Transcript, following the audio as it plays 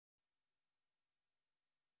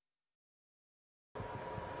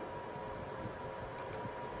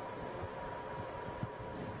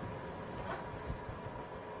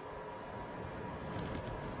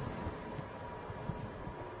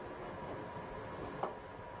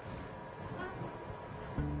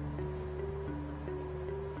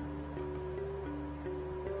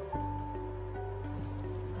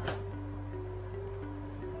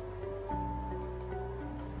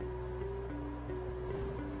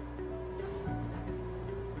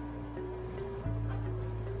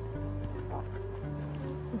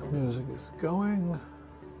Music is going.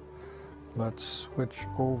 Let's switch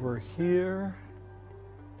over here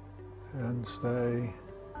and say,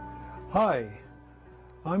 hi,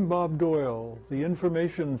 I'm Bob Doyle, the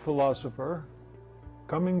information philosopher,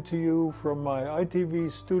 coming to you from my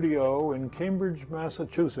ITV studio in Cambridge,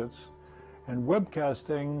 Massachusetts, and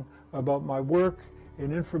webcasting about my work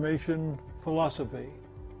in information philosophy.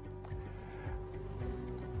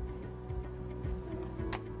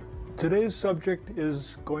 Today's subject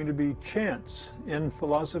is going to be chance in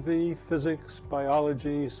philosophy, physics,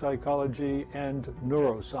 biology, psychology, and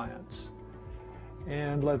neuroscience.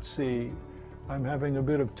 And let's see, I'm having a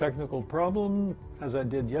bit of technical problem as I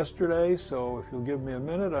did yesterday, so if you'll give me a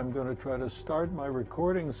minute, I'm going to try to start my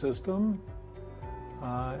recording system.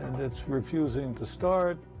 And it's refusing to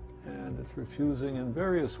start, and it's refusing in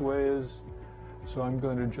various ways. So I'm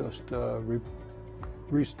going to just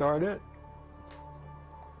restart it.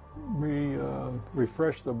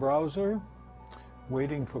 Refresh the browser,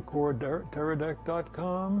 waiting for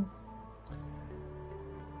coreteradec.com.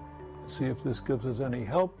 See if this gives us any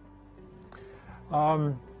help.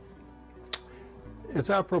 It's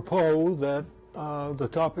apropos that the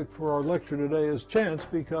topic for our lecture today is chance,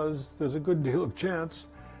 because there's a good deal of chance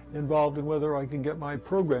involved in whether I can get my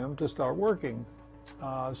program to start working.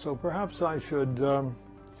 So perhaps I should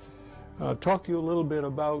talk to you a little bit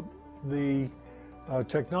about the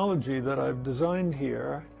technology that I've designed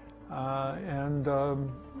here, and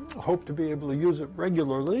hope to be able to use it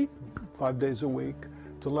regularly, 5 days a week,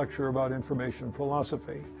 to lecture about information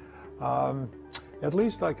philosophy. At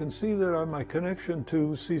least I can see that my connection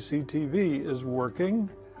to CCTV is working,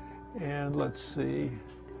 and let's see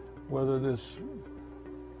whether this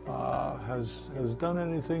has done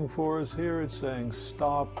anything for us here. It's saying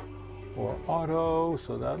stop or auto,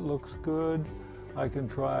 so that looks good. I can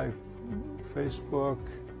try Facebook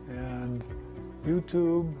and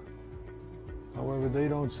YouTube. However, they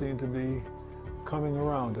don't seem to be coming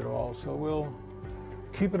around at all, so we'll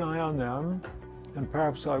keep an eye on them, and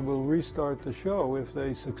perhaps I will restart the show if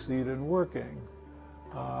they succeed in working.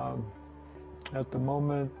 At the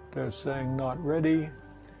moment, they're saying not ready.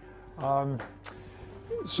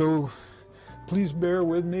 So please bear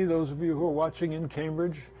with me, those of you who are watching in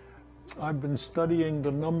Cambridge. I've been studying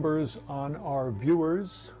the numbers on our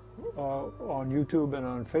viewers on YouTube and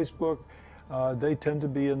on Facebook. They tend to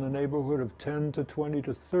be in the neighborhood of 10 to 20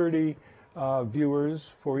 to 30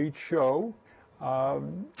 viewers for each show,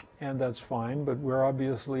 and that's fine, but we're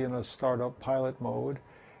obviously in a startup pilot mode,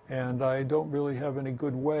 and I don't really have any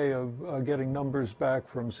good way of getting numbers back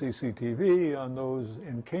from CCTV on those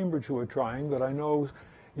in Cambridge who are trying, but I know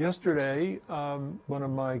yesterday, one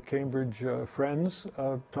of my Cambridge friends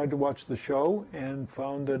tried to watch the show and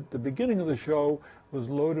found that the beginning of the show was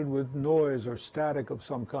loaded with noise or static of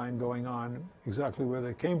some kind going on. Exactly where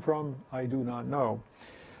they came from, I do not know.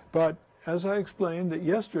 But as I explained that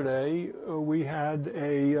yesterday, we had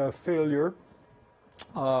a failure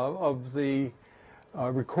of the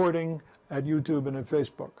recording at YouTube and at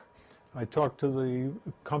Facebook. I talked to the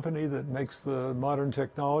company that makes the modern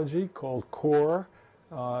technology called Core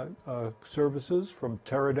Services from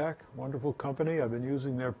Teradec, wonderful company. I've been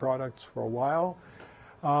using their products for a while.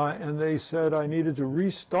 And they said I needed to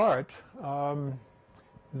restart the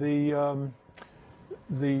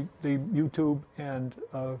YouTube and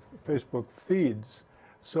Facebook feeds.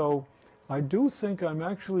 So I do think I'm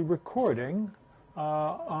actually recording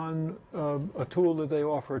on a tool that they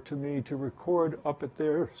offer to me to record up at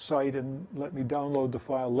their site and let me download the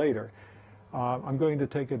file later. I'm going to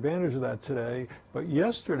take advantage of that today, but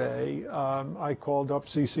yesterday I called up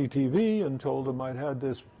CCTV and told them I'd had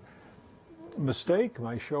this mistake.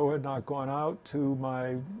 My show had not gone out to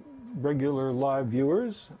my regular live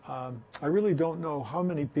viewers. I really don't know how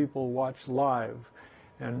many people watch live,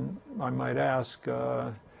 and I might ask,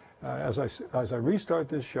 as I restart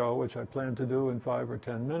this show, which I plan to do in 5 or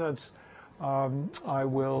 10 minutes, I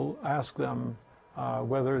will ask them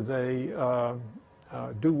whether they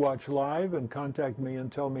do watch live and contact me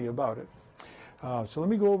and tell me about it. So let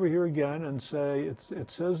me go over here again and say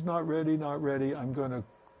it says not ready, not ready. I'm going to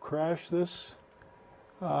crash this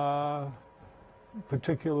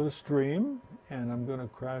particular stream, and I'm going to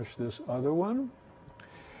crash this other one,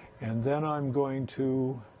 and then I'm going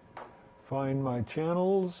to find my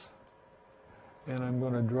channels, and I'm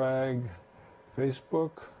going to drag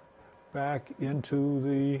Facebook back into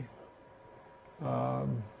the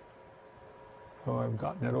oh, I've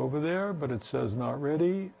gotten it over there, but it says not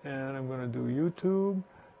ready, and I'm going to do YouTube,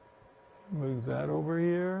 move that over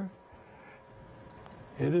here.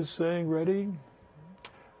 It is saying ready.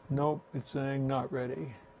 Nope, it's saying not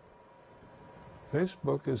ready.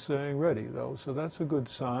 Facebook is saying ready, though, so that's a good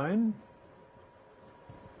sign.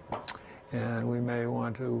 And we may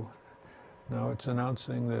want to, now it's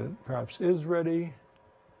announcing that it perhaps is ready.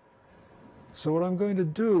 So what I'm going to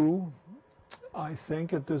do, I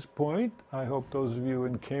think at this point, I hope those of you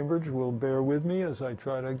in Cambridge will bear with me as I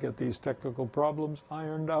try to get these technical problems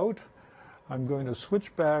ironed out. I'm going to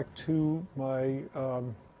switch back to my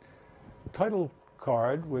title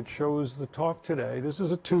card, which shows the talk today. This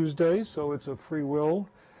is a Tuesday, so it's a free will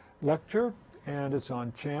lecture, and it's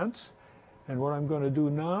on chance. And what I'm going to do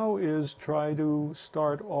now is try to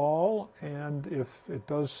start all, and if it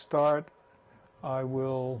does start, I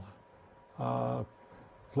will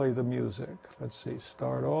play the music. Let's see,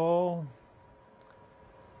 start all.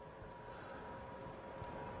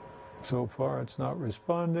 So far it's not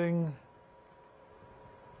responding.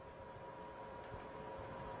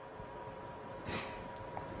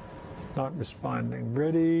 Not responding.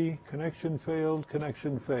 Ready, connection failed,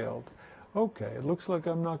 connection failed. Okay, it looks like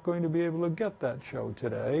I'm not going to be able to get that show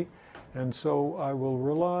today, and so I will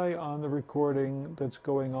rely on the recording that's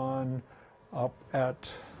going on up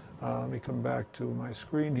at, let me come back to my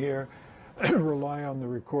screen here, rely on the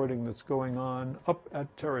recording that's going on up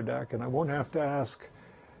at Pterodac, and I won't have to ask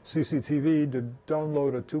CCTV to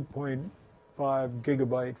download a 2.5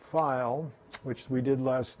 gigabyte file, which we did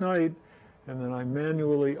last night, and then I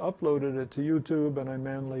manually uploaded it to YouTube, and I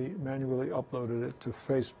manually uploaded it to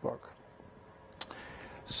Facebook.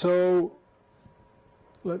 So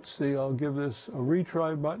let's see, I'll give this a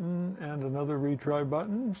retry button and another retry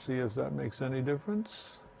button, see if that makes any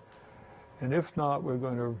difference. And if not, we're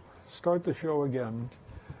going to start the show again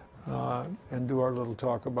and do our little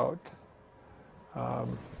talk about,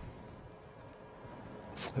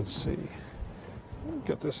 let's see,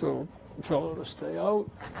 get this little fellow to stay out.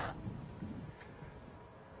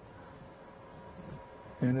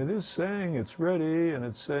 And it is saying it's ready, and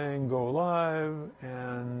it's saying go live,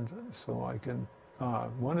 and so I can,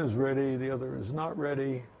 one is ready, the other is not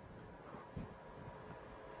ready.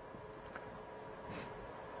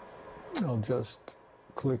 I'll just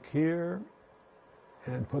click here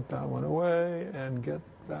and put that one away and get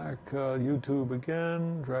back YouTube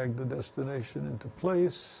again, drag the destination into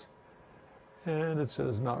place, and it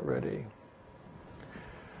says not ready.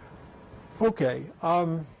 Okay.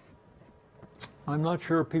 I'm not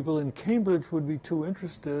sure people in Cambridge would be too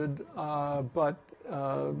interested, but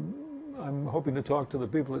I'm hoping to talk to the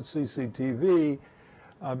people at CCTV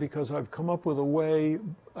because I've come up with a way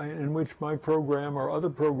in which my program or other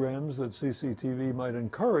programs that CCTV might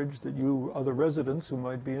encourage that you other residents who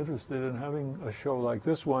might be interested in having a show like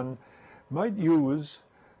this one might use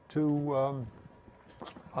to,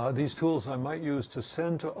 these tools I might use to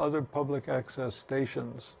send to other public access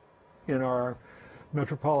stations in our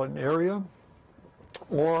metropolitan area,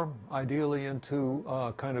 or ideally into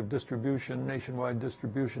kind of distribution, nationwide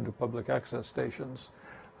distribution to public access stations.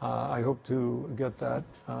 I hope to get that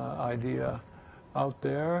idea out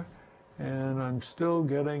there, and I'm still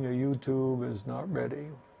getting a YouTube is not ready.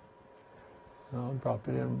 I'll drop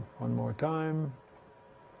it in one more time.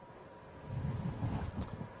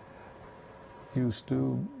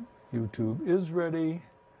 YouTube is ready.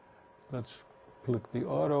 Let's click the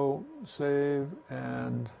auto save,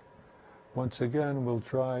 and once again, we'll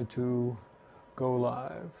try to go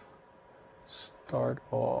live. Start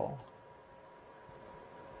all.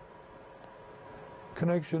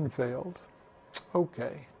 Connection failed.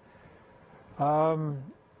 Okay.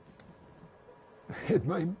 It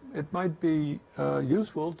might be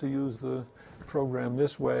useful to use the program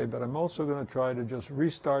this way, but I'm also going to try to just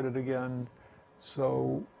restart it again.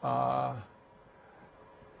 So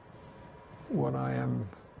what I am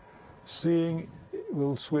seeing,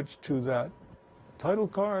 we'll switch to that title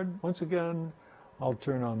card. Once again, I'll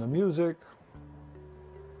turn on the music,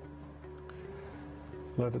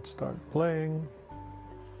 let it start playing.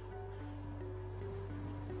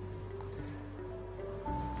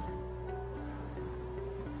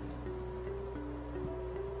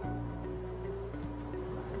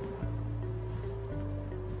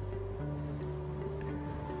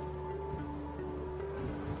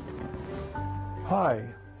 Hi,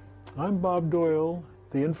 I'm Bob Doyle,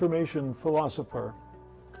 the information philosopher,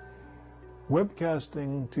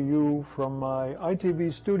 webcasting to you from my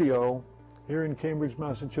ITV studio here in Cambridge,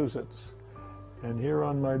 Massachusetts. And here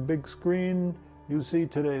on my big screen, you see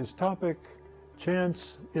today's topic,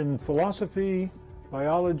 chance in philosophy,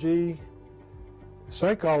 biology,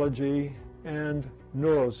 psychology, and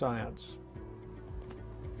neuroscience.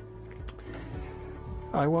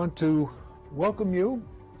 I want to welcome you,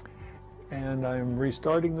 and I'm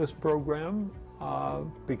restarting this program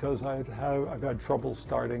because I've had trouble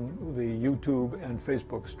starting the YouTube and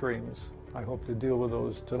Facebook streams. I hope to deal with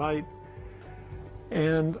those tonight.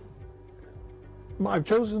 And I've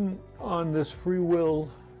chosen on this Free Will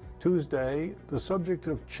Tuesday the subject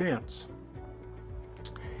of chance.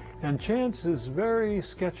 And chance is a very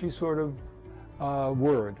sketchy sort of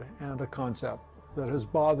word and a concept that has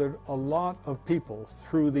bothered a lot of people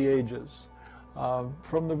through the ages.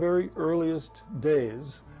 From the very earliest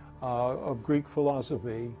days of Greek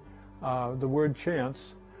philosophy, the word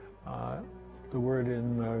chance, the word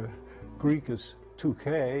in Greek is touche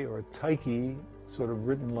or taiki, sort of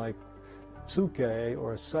written like psyche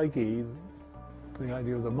or psyche, the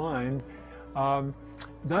idea of the mind.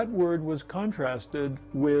 That word was contrasted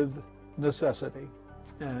with necessity,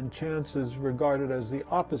 and chance is regarded as the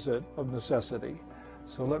opposite of necessity.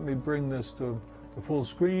 So let me bring this to the full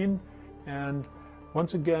screen, and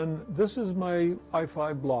once again, this is my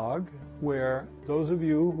I5 blog, where those of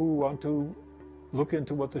you who want to look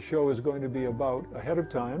into what the show is going to be about ahead of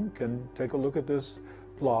time can take a look at this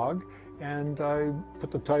blog, and I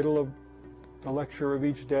put the title of the lecture of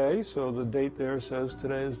each day, so the date there says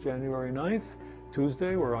today is January 9th,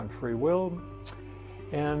 Tuesday, we're on free will,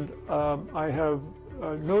 and I have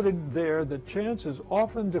noted there that chance is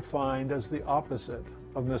often defined as the opposite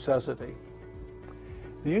of necessity.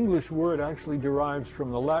 The English word actually derives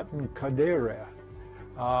from the Latin cadere,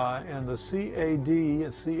 and the C-A-D-E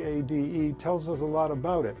tells us a lot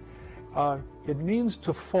about it. It means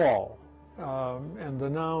to fall, and the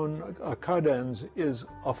noun cadens is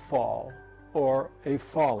a fall or a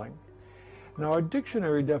falling. Now, our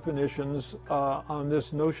dictionary definitions on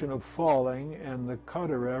this notion of falling and the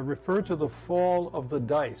cadere refer to the fall of the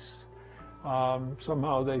dice.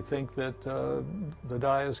 Somehow they think that the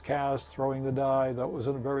die is cast, throwing the die. That was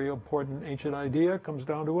a very important ancient idea, comes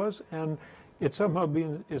down to us, and it somehow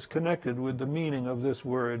is connected with the meaning of this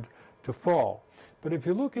word, to fall. But if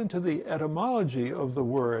you look into the etymology of the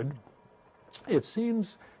word, it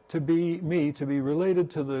seems to be related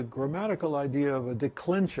to the grammatical idea of a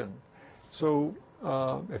declension. So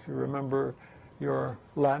if you remember your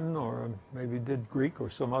Latin, or maybe did Greek or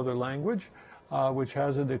some other language, which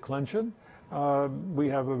has a declension, we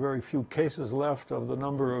have a very few cases left of the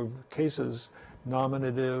number of cases,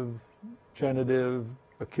 nominative, genitive,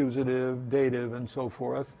 accusative, dative, and so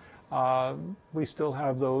forth. We still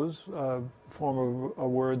have those, form of a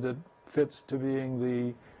word that fits to being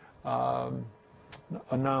the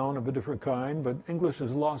a noun of a different kind, but English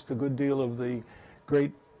has lost a good deal of the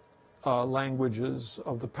great languages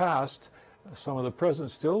of the past. Some of the present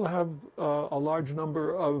still have a large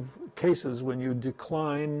number of cases when you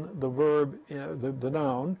decline the verb, the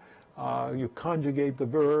noun. You conjugate the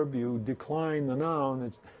verb, you decline the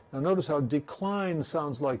noun. Now notice how decline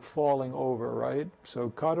sounds like falling over, right? So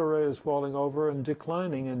cadere is falling over, and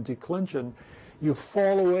declining and declension, you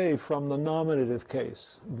fall away from the nominative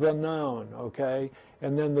case, the noun, okay?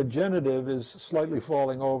 And then the genitive is slightly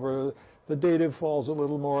falling over, the dative falls a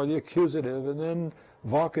little more, the accusative, and then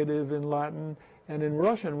vocative in Latin. And in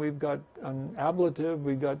Russian, we've got an ablative,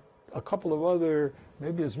 we've got a couple of other,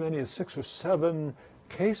 maybe as many as 6 or 7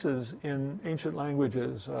 cases in ancient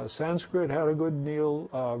languages. Sanskrit had a good deal,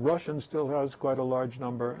 Russian still has quite a large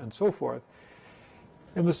number, and so forth.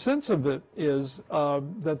 And the sense of it is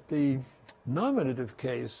that the nominative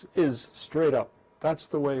case is straight up. That's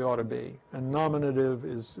the way it ought to be. And nominative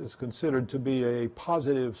is considered to be a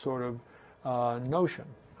positive sort of notion.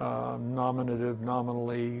 Nominative,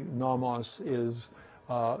 nominally, nomos is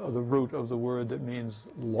the root of the word that means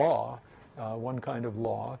law, one kind of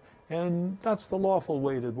law. And that's the lawful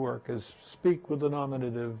way to work, is speak with the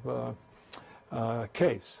nominative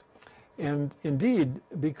case. And indeed,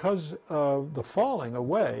 because the falling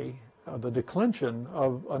away, the declension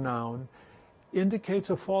of a noun, indicates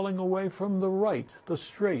a falling away from the right, the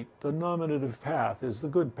straight, the nominative path is the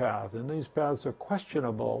good path, and these paths are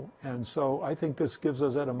questionable. And so I think this gives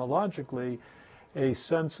us etymologically a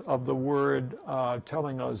sense of the word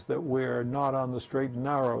telling us that we're not on the straight and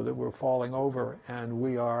narrow, that we're falling over, and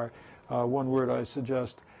we are, one word I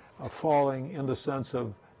suggest, falling in the sense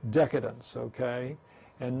of decadence, okay?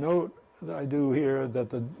 And note that I do here that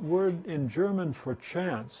the word in German for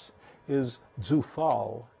chance is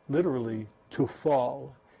Zufall, literally to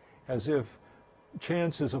fall, as if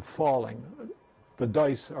chance is a falling. The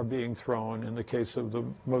dice are being thrown, in the case of the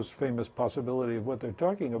most famous possibility of what they're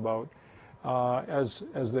talking about, as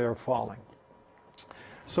they are falling.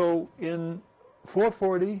 So in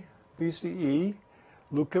 440 B.C.E.,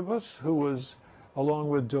 Leucippus, who was, along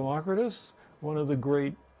with Democritus, one of the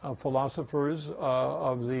great philosophers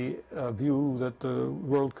of the view that the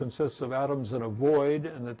world consists of atoms and a void,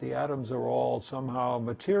 and that the atoms are all somehow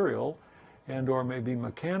material and or maybe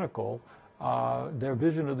mechanical. Their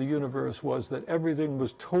vision of the universe was that everything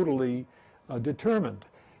was totally determined.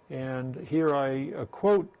 And here I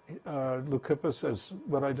quote Leucippus as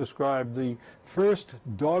what I described the first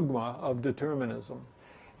dogma of determinism,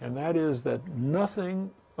 and that is that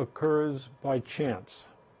nothing occurs by chance.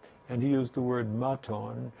 And he used the word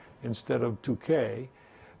maton instead of touquet.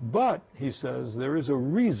 But, he says, there is a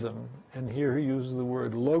reason, and here he uses the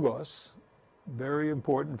word logos, very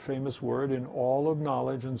important, famous word in all of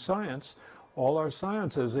knowledge and science. All our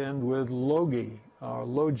sciences end with logi, or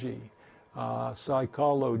logi,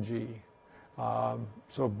 psychology,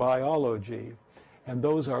 so biology, and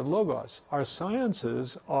those are logos. Our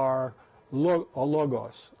sciences are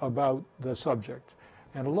logos, about the subject.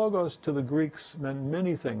 And logos to the Greeks meant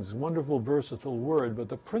many things, wonderful, versatile word, but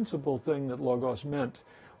the principal thing that logos meant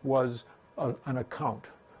was an account,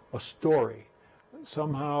 a story,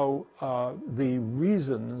 somehow the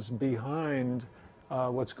reasons behind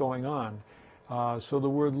what's going on. So the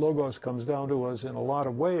word logos comes down to us in a lot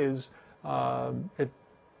of ways. It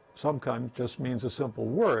sometimes just means a simple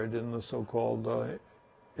word in the so-called,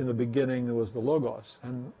 in the beginning there was the logos,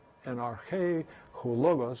 and arche ho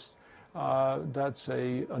logos, that's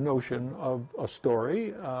a notion of a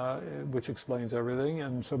story which explains everything,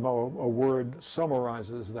 and somehow a word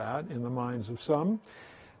summarizes that in the minds of some.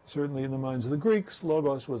 Certainly in the minds of the Greeks,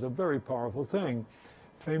 logos was a very powerful thing.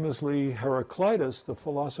 Famously, Heraclitus, the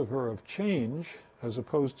philosopher of change, as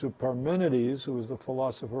opposed to Parmenides, who was the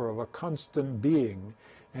philosopher of a constant being,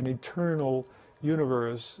 an eternal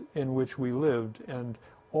universe in which we lived, and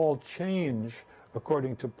all change,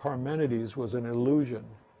 according to Parmenides, was an illusion.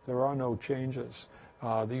 There are no changes.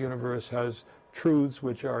 The universe has truths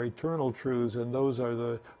which are eternal truths, and those are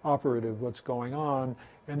the operative, what's going on.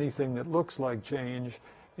 Anything that looks like change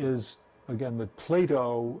is, again, with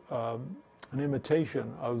Plato, an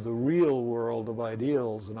imitation of the real world of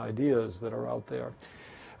ideals and ideas that are out there.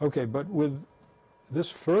 Okay, but with this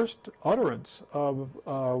first utterance of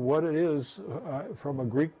what it is from a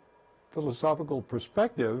Greek philosophical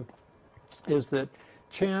perspective is that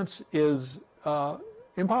chance is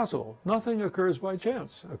impossible. Nothing occurs by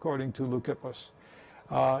chance, according to Leucippus.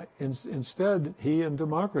 Instead, he and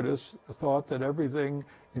Democritus thought that everything,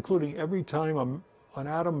 including every time an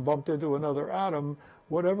atom bumped into another atom,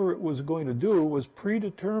 whatever it was going to do was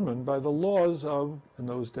predetermined by the laws of, in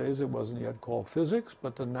those days it wasn't yet called physics,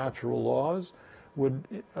 but the natural laws would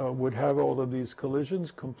have all of these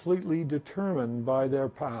collisions completely determined by their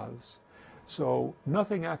paths. So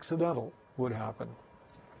nothing accidental would happen.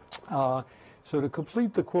 So to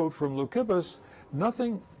complete the quote from Leucippus,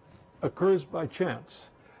 nothing occurs by chance,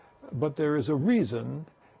 but there is a reason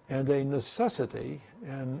and a necessity,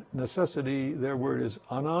 and necessity, their word is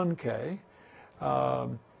ananke,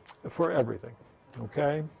 for everything,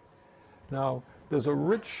 okay? Now, there's a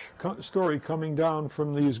rich story coming down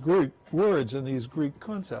from these Greek words and these Greek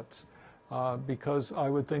concepts, because I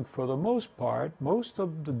would think for the most part, most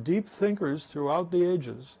of the deep thinkers throughout the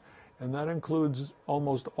ages, and that includes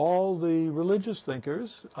almost all the religious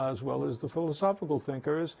thinkers as well as the philosophical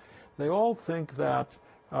thinkers, they all think that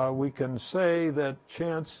we can say that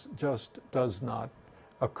chance just does not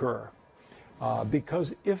occur.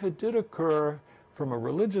 Because if it did occur from a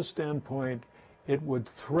religious standpoint, it would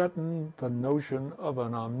threaten the notion of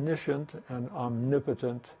an omniscient and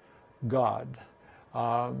omnipotent God.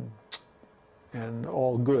 And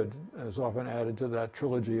all good is often added to that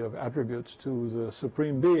trilogy of attributes to the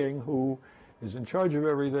Supreme Being, who is in charge of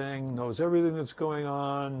everything, knows everything that's going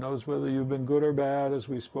on, knows whether you've been good or bad, as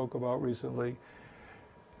we spoke about recently.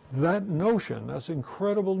 That notion, this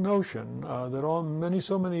incredible notion that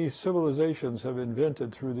so many civilizations have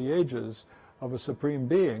invented through the ages of a Supreme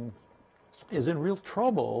Being, is in real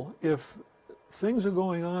trouble if things are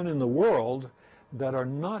going on in the world that are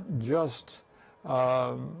not just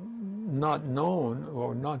not known,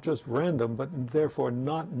 or not just random, but therefore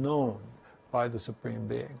not known by the Supreme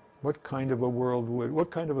Being. What kind of a world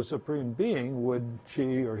what kind of a Supreme Being would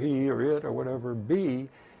she or he or it or whatever be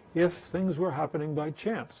if things were happening by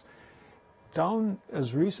chance? Down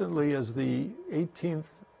as recently as the 18th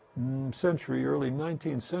century, early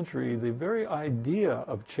 19th century, the very idea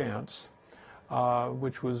of chance,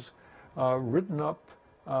 which was written up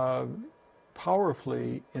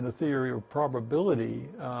powerfully in a theory of probability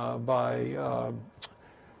by,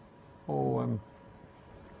 I'm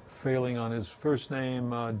failing on his first name,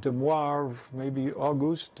 de Moivre, maybe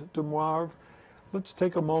Auguste de Moivre. Let's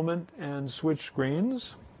take a moment and switch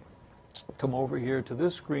screens. Come over here to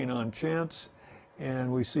this screen on chance,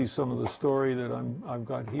 and we see some of the story that I've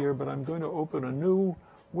got here, but I'm going to open a new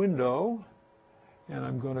window, and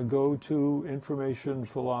I'm going to go to Information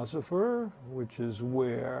Philosopher, which is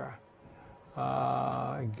where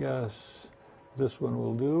I guess this one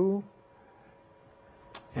will do.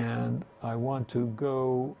 And I want to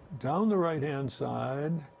go down the right-hand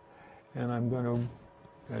side, and I'm going to,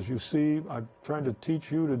 as you see, I'm trying to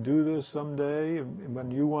teach you to do this someday, and when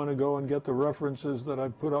you want to go and get the references that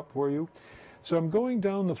I've put up for you. So I'm going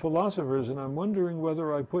down the philosophers, and I'm wondering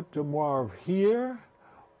whether I put de Moivre here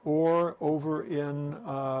or over in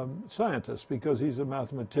scientists, because he's a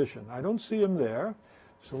mathematician. I don't see him there,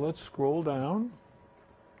 so let's scroll down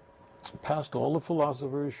past all the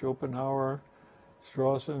philosophers, Schopenhauer,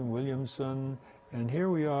 Strawson, Williamson, and here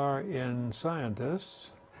we are in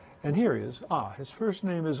scientists, and here he is. His first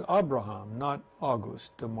name is Abraham, not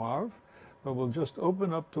Auguste de Moivre, but we'll just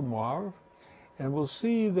open up de Moivre, and we'll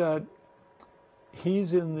see that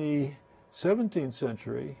he's in the 17th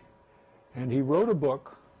century, and he wrote a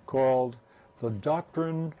book called The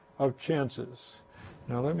Doctrine of Chances.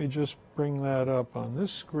 Now let me just bring that up on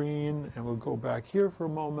this screen, and we'll go back here for a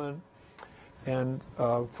moment and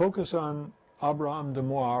focus on Abraham de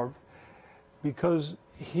Moivre, because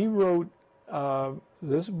he wrote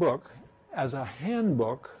this book as a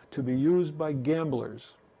handbook to be used by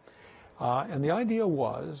gamblers. And the idea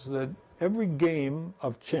was that every game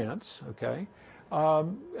of chance,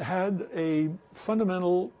 had a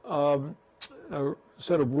fundamental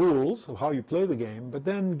set of rules of how you play the game, but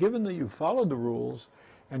then given that you followed the rules,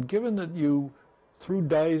 and given that you threw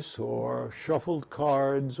dice or shuffled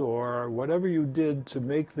cards or whatever you did to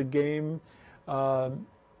make the game a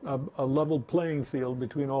level playing field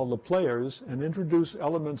between all the players and introduce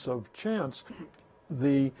elements of chance,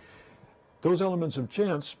 those elements of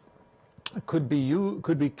chance could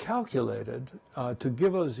be calculated to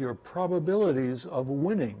give us your probabilities of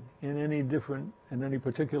winning in any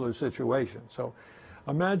particular situation. So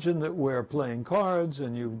imagine that we're playing cards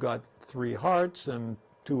and you've got 3 hearts and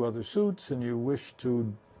 2 other suits, and you wish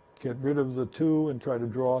to get rid of the 2 and try to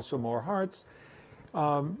draw some more hearts.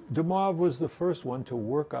 De Moivre was the first one to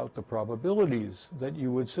work out the probabilities that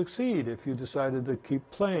you would succeed if you decided to keep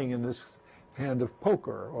playing in this hand of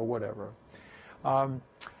poker or whatever.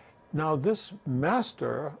 Now this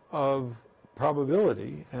master of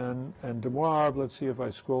probability, and de Moivre, let's see if I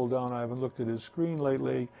scroll down, I haven't looked at his screen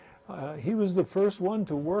lately, he was the first one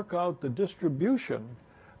to work out the distribution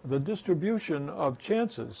of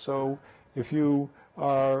chances. So if you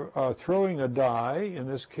are throwing a die, in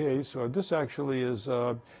this case, or this actually is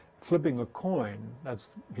flipping a coin.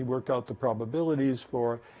 He worked out the probabilities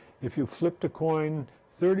for if you flipped a coin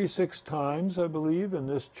 36 times, I believe, in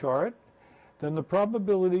this chart, then the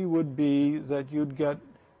probability would be that you'd get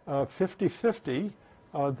 50-50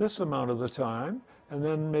 this amount of the time, and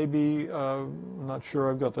then maybe, I'm not sure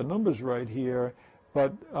I've got the numbers right here,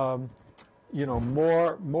 but you know,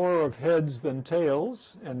 more of heads than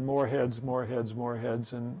tails, and more heads,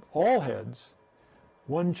 and all heads.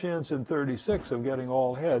 1 chance in 36 of getting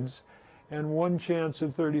all heads, and 1 chance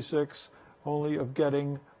in 36 only of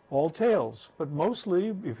getting all tails. But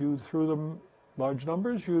mostly, if you threw them large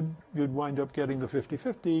numbers, you'd wind up getting the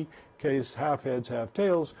 50-50 case, half heads, half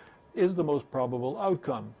tails, is the most probable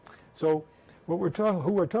outcome. So who we're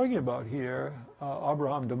talking about here,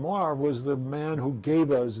 Abraham de Moivre, was the man who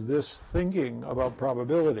gave us this thinking about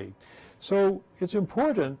probability. So it's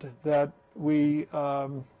important that we,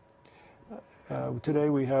 today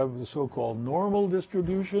we have the so-called normal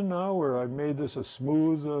distribution now, where I've made this a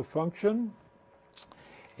smooth function.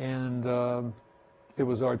 And it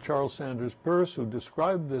was our Charles Sanders Peirce who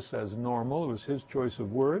described this as normal. It was his choice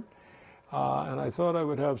of word. And I thought I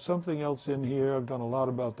would have something else in here. I've done a lot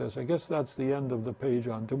about this. I guess that's the end of the page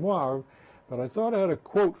on de Moivre. But I thought I had a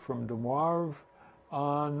quote from de Moivre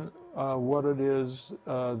on what it is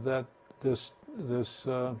that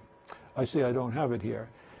I see I don't have it here.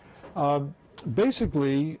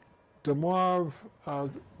 Basically, de Moivre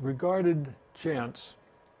regarded chance,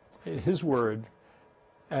 his word,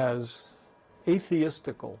 as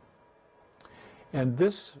atheistical. And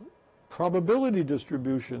this probability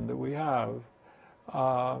distribution that we have,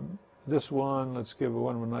 this one, let's give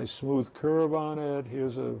one with a nice smooth curve on it.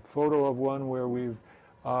 Here's a photo of one where we've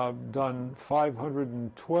done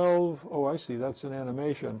 512. Oh, I see, that's an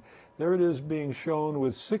animation. There it is being shown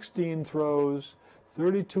with 16 throws,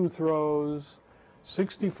 32 throws,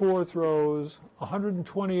 64 throws,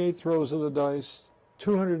 128 throws of the dice,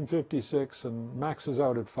 256, and maxes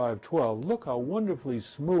out at 512. Look how wonderfully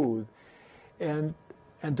smooth. And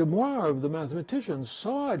de Moivre, the mathematician,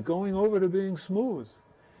 saw it going over to being smooth.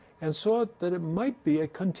 and saw that it might be a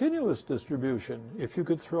continuous distribution if you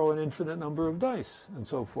could throw an infinite number of dice and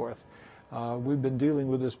so forth. We've been dealing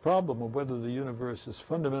with this problem of whether the universe is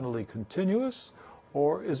fundamentally continuous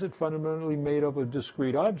or is it fundamentally made up of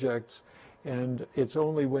discrete objects, and it's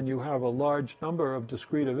only when you have a large number of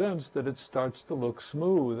discrete events that it starts to look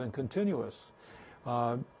smooth and continuous.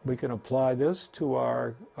 We can apply this to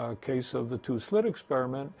our case of the two-slit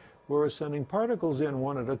experiment, where we're sending particles in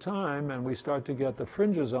one at a time, and we start to get the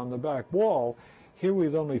fringes on the back wall. Here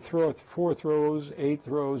we've only 4 throws, 8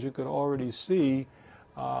 throws. You can already see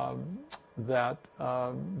that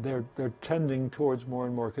they're tending towards more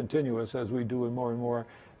and more continuous as we do in more and more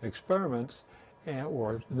experiments,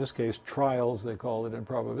 or in this case trials, they call it in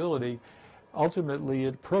probability. Ultimately,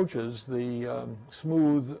 it approaches the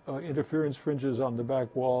smooth interference fringes on the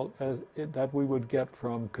back wall that we would get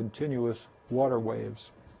from continuous water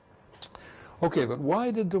waves. Okay, but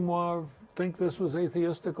why did de Moivre think this was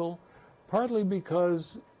atheistical? Partly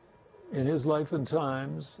because in his life and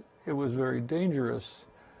times, it was very dangerous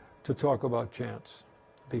to talk about chance,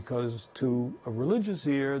 because to a religious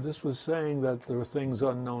ear, this was saying that there were things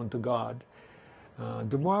unknown to God.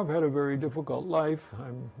 De Moivre had a very difficult life.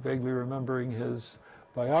 I'm vaguely remembering his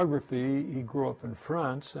biography. He grew up in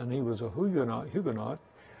France, and he was a Huguenot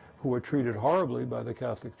who were treated horribly by the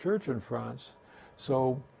Catholic Church in France.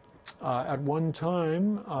 So at one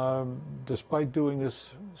time, despite doing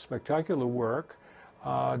this spectacular work,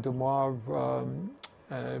 de Moivre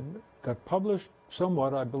got published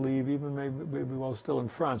somewhat, I believe, even maybe while still in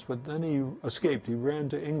France, but then he escaped. He ran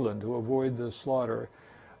to England to avoid the slaughter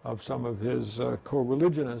of some of his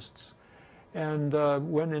co-religionists. And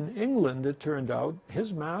when in England, it turned out,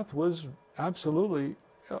 his math was absolutely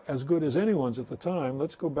as good as anyone's at the time.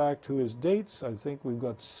 Let's go back to his dates. I think we've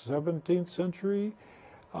got 17th century,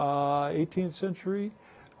 18th century,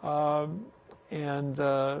 and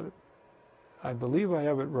I believe I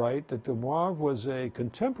have it right that de Moivre was a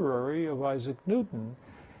contemporary of Isaac Newton,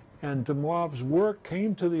 and de Moivre's work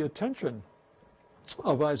came to the attention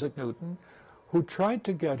of Isaac Newton, who tried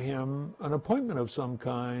to get him an appointment of some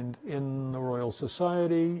kind in the Royal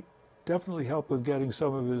Society, definitely helped with getting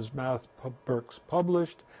some of his math works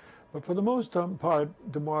published, but for the most part,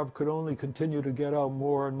 de Moivre could only continue to get out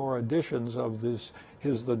more and more editions of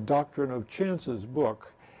his The Doctrine of Chances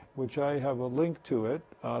book, which I have a link to it.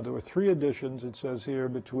 There were 3 editions, it says here,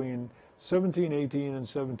 between 1718 and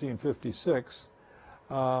 1756.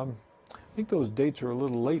 I think those dates are a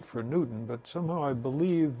little late for Newton, but somehow I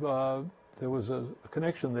believe there was a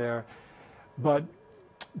connection there. But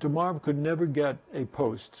de Moivre could never get a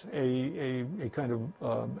post, a kind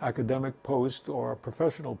of academic post or a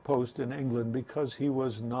professional post in England, because he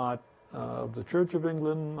was not of the Church of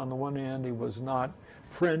England on the one hand. He was not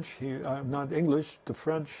French, not English. The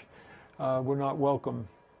French were not welcome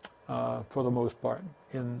for the most part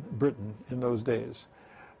in Britain in those days.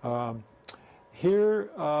 Here,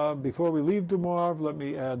 before we leave de Moivre, let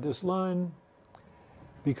me add this line,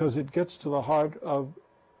 because it gets to the heart of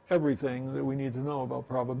everything that we need to know about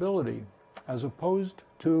probability, as opposed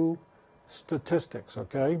to statistics,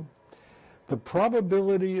 okay? The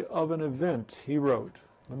probability of an event, he wrote,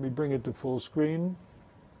 let me bring it to full screen.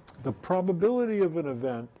 The probability of an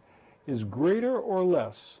event is greater or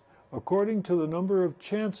less according to the number of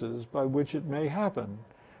chances by which it may happen,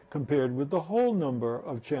 compared with the whole number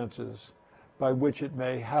of chances by which it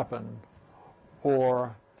may happen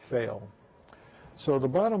or fail. So the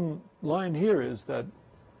bottom line here is that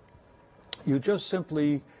you just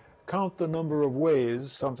simply count the number of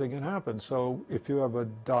ways something can happen. So if you have a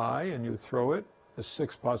die and you throw it, there's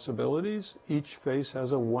 6 possibilities. Each face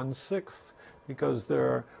has a 1/6, because there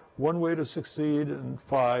are 1 way to succeed and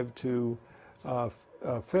 5 to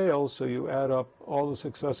fail. So you add up all the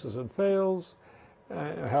successes and fails,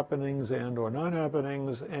 happenings and or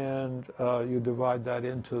non-happenings, and you divide that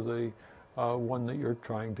into the one that you're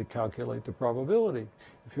trying to calculate the probability.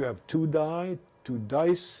 If you have 2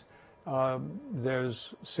 dice,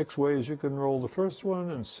 there's 6 ways you can roll the first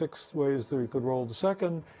one and 6 ways that you could roll the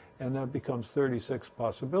second, and that becomes 36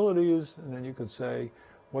 possibilities. And then you could say,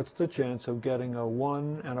 what's the chance of getting a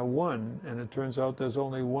 1 and a 1? And it turns out there's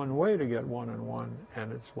only 1 way to get 1 and 1,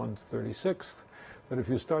 and it's 1/36. But if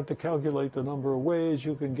you start to calculate the number of ways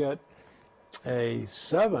you can get a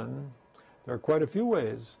 7, there are quite a few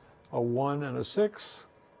ways. A 1 and a 6,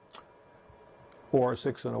 or a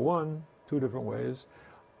 6 and a 1, 2 different ways.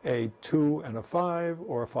 A 2 and a 5,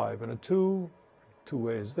 or a 5 and a 2, 2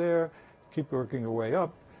 ways there. Keep working your way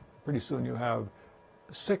up. Pretty soon you have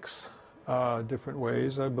 6 different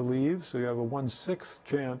ways, I believe. So you have a 1/6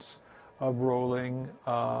 chance of rolling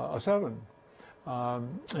a 7.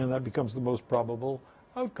 And that becomes the most probable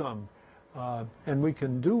outcome. And we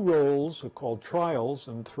can do rolls called trials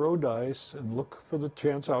and throw dice and look for the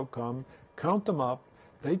chance outcome, count them up.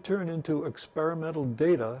 They turn into experimental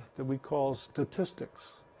data that we call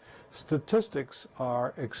statistics. Statistics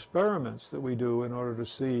are experiments that we do in order to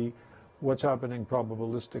see what's happening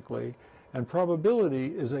probabilistically. And probability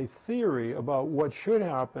is a theory about what should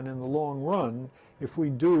happen in the long run if we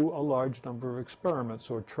do a large number of experiments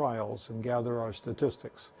or trials and gather our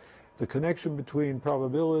statistics. The connection between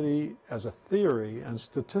probability as a theory and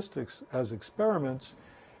statistics as experiments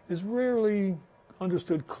is rarely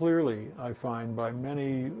understood clearly, I find, by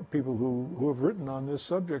many people who have written on this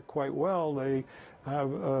subject quite well. They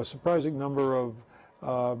have a surprising number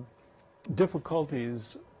of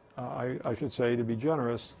difficulties, I should say, to be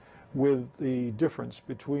generous, with the difference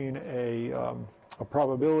between a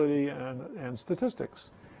probability and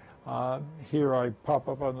statistics. Here I pop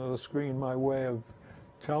up on the screen my way of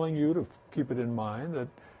telling you to keep it in mind that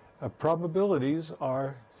probabilities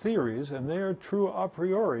are theories, and they are true a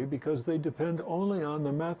priori because they depend only on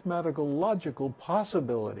the mathematical logical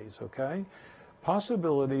possibilities, okay?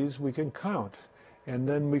 Possibilities we can count, and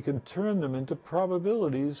then we can turn them into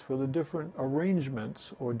probabilities for the different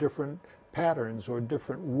arrangements or different patterns or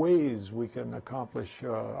different ways we can accomplish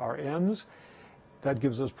our ends. That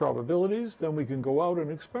gives us probabilities. Then we can go out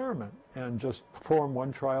and experiment and just perform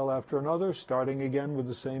one trial after another, starting again with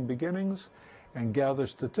the same beginnings, and gather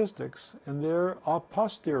statistics. And they're a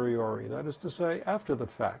posteriori, that is to say, after the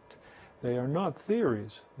fact. They are not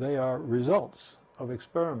theories. They are results of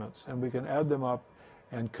experiments, and we can add them up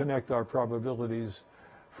and connect our probabilities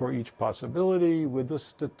for each possibility with the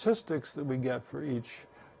statistics that we get for each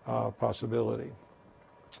possibility.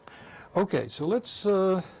 Okay, so let's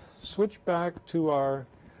switch back to our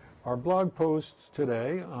blog posts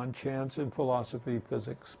today on chance in philosophy,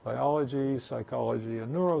 physics, biology, psychology,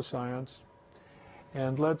 and neuroscience.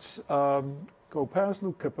 And let's go past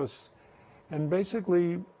Leucippus and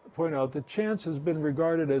basically point out that chance has been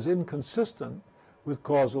regarded as inconsistent with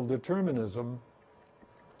causal determinism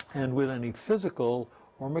and with any physical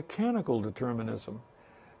or mechanical determinism.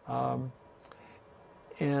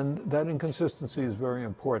 And that inconsistency is very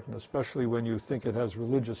important, especially when you think it has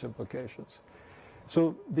religious implications.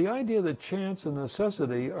 So the idea that chance and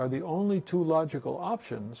necessity are the only two logical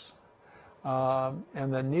options,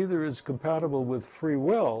 and that neither is compatible with free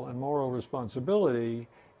will and moral responsibility,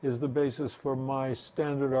 is the basis for my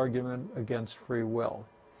standard argument against free will.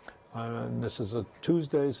 And this is a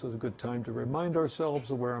Tuesday, so it's a good time to remind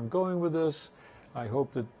ourselves of where I'm going with this. I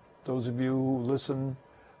hope that those of you who listen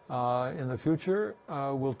in the future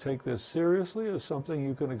will take this seriously as something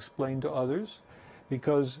you can explain to others,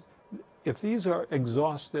 because if these are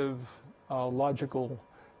exhaustive logical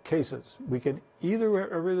cases, we can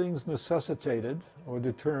either everything's necessitated or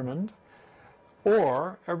determined,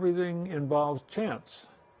 or everything involves chance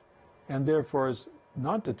and therefore is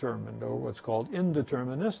not determined, or what's called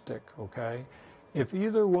indeterministic, okay? If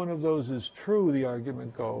either one of those is true, the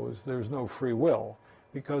argument goes, there's no free will.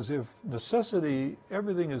 Because if necessity,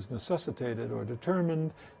 everything is necessitated or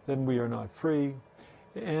determined, then we are not free.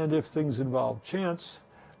 And if things involve chance,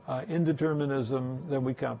 indeterminism, then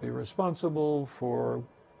we can't be responsible for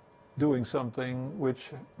doing something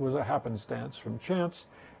which was a happenstance from chance,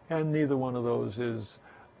 and neither one of those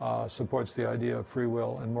supports the idea of free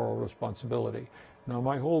will and moral responsibility. Now,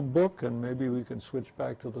 my whole book, and maybe we can switch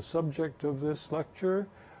back to the subject of this lecture,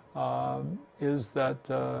 is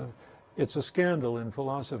that it's a scandal in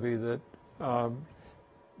philosophy that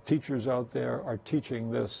teachers out there are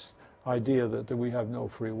teaching this idea that we have no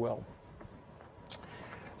free will.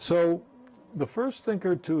 So the first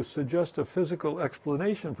thinker to suggest a physical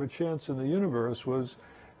explanation for chance in the universe was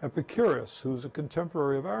Epicurus, who's a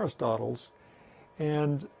contemporary of Aristotle's.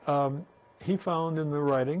 And he found in the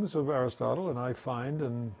writings of Aristotle, and I find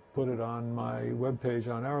and put it on my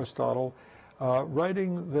webpage on Aristotle,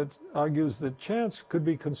 writing that argues that chance could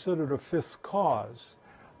be considered a fifth cause.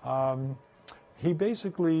 He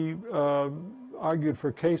basically argued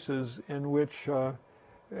for cases in which,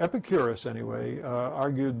 Epicurus anyway,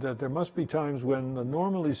 argued that there must be times when the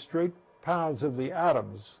normally straight paths of the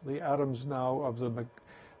atoms now of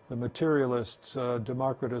the materialists,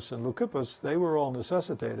 Democritus and Leucippus, they were all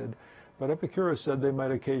necessitated, but Epicurus said they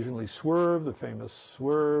might occasionally swerve. The famous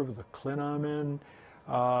swerve, the klinamen,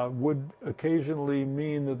 would occasionally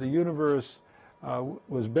mean that the universe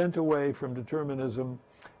was bent away from determinism,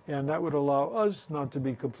 and that would allow us not to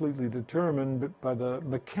be completely determined by the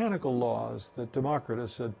mechanical laws that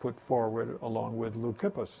Democritus had put forward along with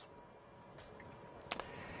Leucippus.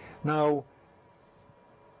 Now,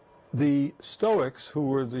 the Stoics, who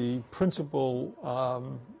were the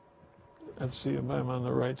principal let's see if I'm on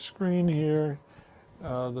the right screen here.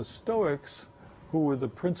 The Stoics, who were the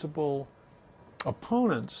principal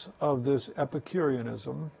opponents of this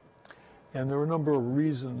Epicureanism, and there were a number of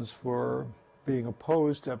reasons for being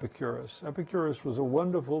opposed to Epicurus. Epicurus was a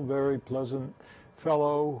wonderful, very pleasant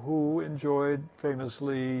fellow who enjoyed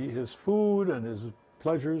famously his food and his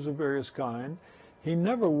pleasures of various kind. He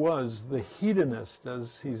never was the hedonist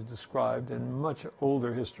as he's described in much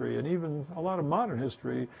older history, and even a lot of modern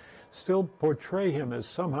history still portray him as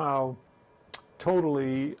somehow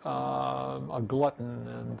totally a glutton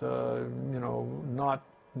and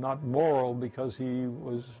not moral because he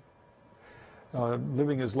was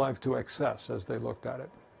living his life to excess as they looked at it.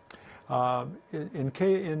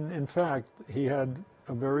 In fact, he had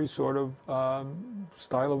a very sort of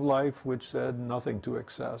style of life which said nothing to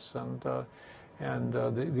excess, and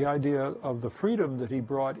the idea of the freedom that he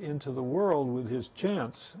brought into the world with his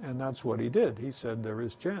chance, and that's what he did. He said there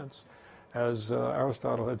is chance, as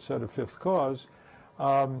Aristotle had said of fifth cause,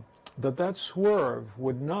 that swerve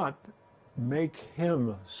would not make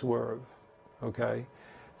him swerve, okay?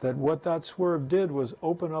 That what that swerve did was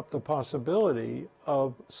open up the possibility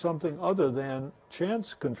of something other than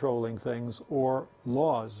chance controlling things or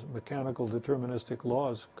laws, mechanical deterministic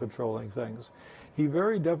laws controlling things. He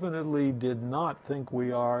very definitely did not think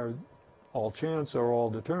we are all chance or all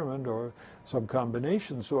determined or some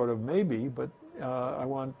combination sort of maybe, but I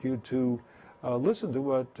want you to listen to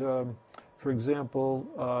what, for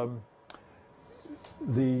example,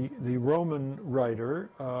 the Roman writer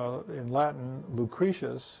in Latin,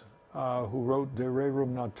 Lucretius, who wrote De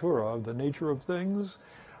Rerum Natura, The Nature of Things,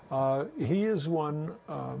 he is one,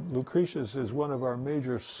 Lucretius is one of our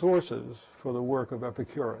major sources for the work of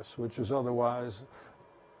Epicurus, which is otherwise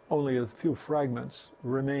only a few fragments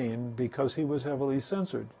remain because he was heavily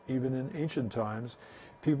censored. Even in ancient times,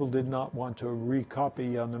 people did not want to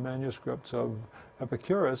recopy on the manuscripts of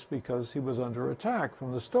Epicurus because he was under attack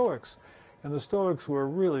from the Stoics. And the Stoics were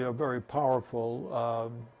really a very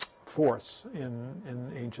powerful force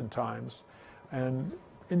in ancient times. And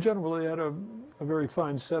in general, they had a very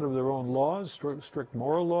fine set of their own laws, strict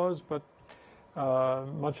moral laws, but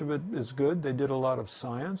much of it is good. They did a lot of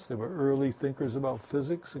science. They were early thinkers about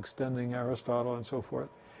physics, extending Aristotle and so forth.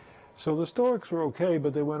 So the Stoics were okay,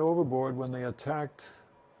 but they went overboard when they attacked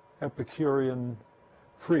Epicurean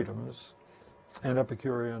freedoms and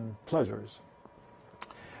Epicurean pleasures.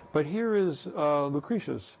 But here is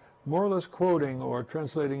Lucretius, more or less quoting or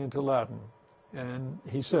translating into Latin. And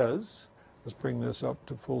he says, let's bring this up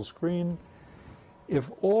to full screen,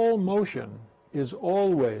 if all motion is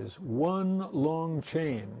always one long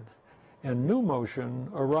chain, and new motion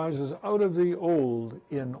arises out of the old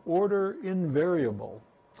in order invariable,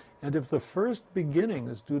 and if the first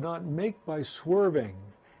beginnings do not make by swerving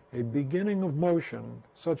a beginning of motion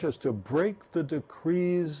such as to break the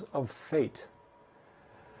decrees of fate,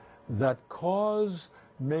 that cause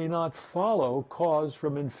may not follow cause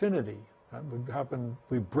from infinity. That would happen,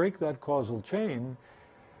 we break that causal chain,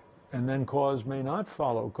 and then cause may not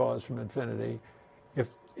follow cause from infinity.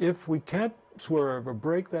 If we can't swerve or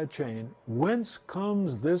break that chain, whence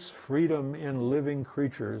comes this freedom in living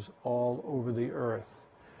creatures all over the earth?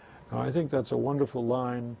 Now, I think that's a wonderful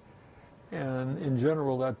line, and in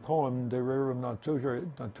general, that poem, De Rerum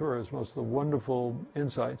Natura, is most of the wonderful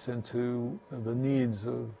insights into the needs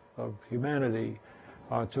of humanity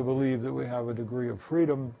to believe that we have a degree of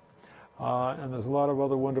freedom, and there's a lot of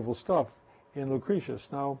other wonderful stuff in Lucretius.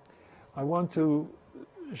 Now, I want to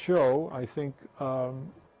show, I think,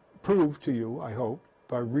 prove to you, I hope,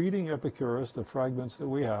 by reading Epicurus, the fragments that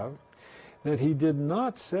we have, that he did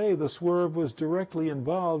not say the swerve was directly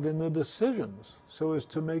involved in the decisions, so as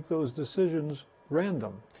to make those decisions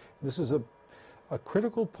random. This is a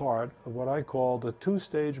critical part of what I call the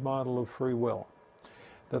two-stage model of free will,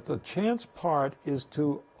 that the chance part is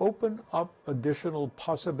to open up additional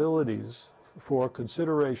possibilities for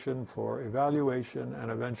consideration, for evaluation,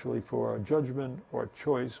 and eventually for a judgment or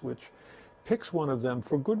choice which picks one of them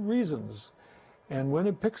for good reasons. And when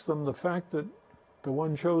it picks them, the fact that the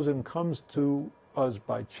one chosen comes to us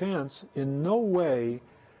by chance in no way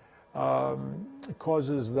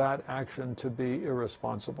causes that action to be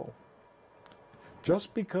irresponsible.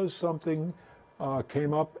 Just because something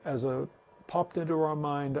came up as a popped into our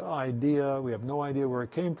mind idea, we have no idea where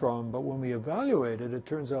it came from, but when we evaluate it, it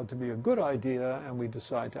turns out to be a good idea, and we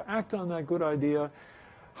decide to act on that good idea.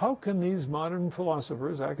 How can these modern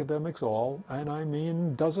philosophers, academics all, and I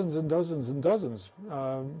mean dozens and dozens and dozens,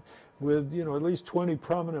 with at least 20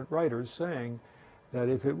 prominent writers saying that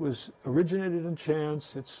if it was originated in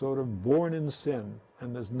chance, it's sort of born in sin,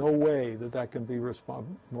 and there's no way that that can be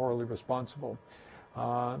morally responsible.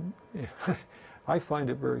 I find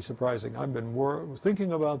it very surprising. I've been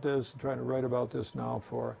thinking about this, trying to write about this now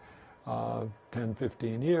for 10,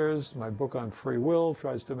 15 years. My book on free will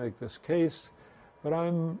tries to make this case, but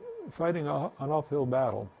I'm fighting an uphill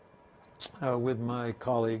battle with my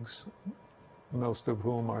colleagues, most of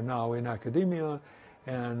whom are now in academia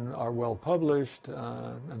and are well published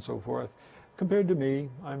and so forth. Compared to me,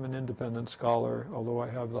 I'm an independent scholar, although I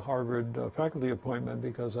have the Harvard faculty appointment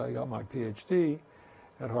because I got my PhD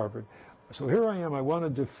at Harvard. So here I am. I want to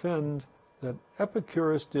defend that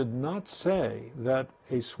Epicurus did not say that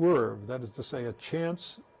a swerve, that is to say a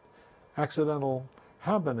chance, accidental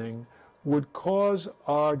happening, would cause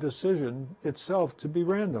our decision itself to be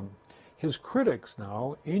random. His critics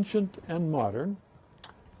now, ancient and modern,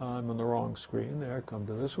 I'm on the wrong screen there, come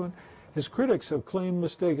to this one. His critics have claimed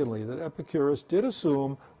mistakenly that Epicurus did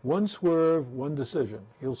assume one swerve, one decision.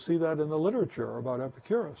 You'll see that in the literature about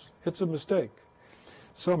Epicurus. It's a mistake.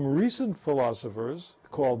 Some recent philosophers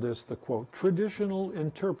call this the, quote, traditional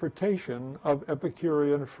interpretation of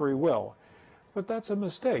Epicurean free will. But that's a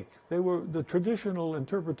mistake. The traditional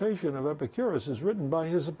interpretation of Epicurus is written by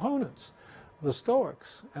his opponents, the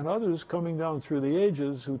Stoics, and others coming down through the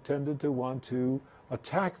ages who tended to want to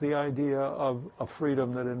attack the idea of a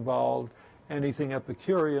freedom that involved anything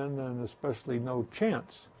Epicurean and especially no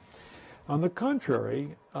chance. On the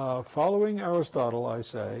contrary, following Aristotle, I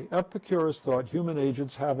say, Epicurus thought human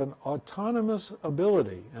agents have an autonomous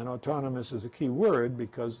ability, and autonomous is a key word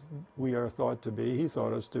because we are thought to be, he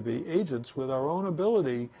thought us to be, agents with our own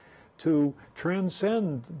ability to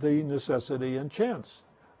transcend the necessity and chance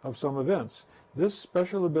of some events. This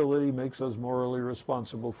special ability makes us morally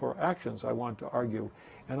responsible for actions, I want to argue.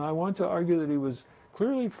 And I want to argue that he was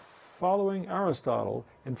clearly following Aristotle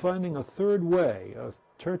in finding a third way, a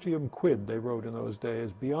tertium quid, they wrote in those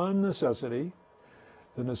days, beyond necessity,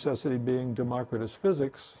 the necessity being Democritus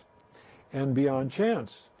physics, and beyond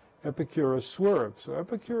chance, Epicurus swerve. So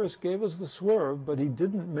Epicurus gave us the swerve, but he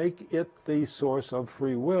didn't make it the source of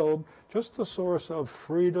free will, just the source of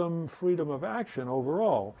freedom of action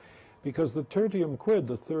overall. Because the tertium quid,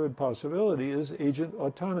 the third possibility, is agent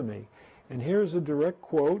autonomy. And here's a direct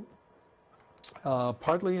quote,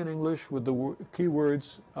 partly in English with the key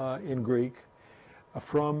words in Greek,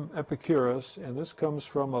 from Epicurus, and this comes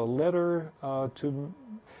from a letter to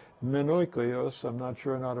Menoikeos, I'm not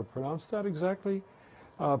sure how to pronounce that exactly,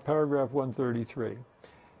 paragraph 133.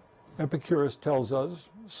 Epicurus tells us,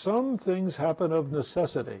 some things happen of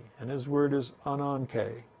necessity, and his word is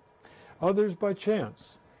ananke, others by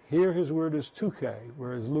chance. Here his word is touche,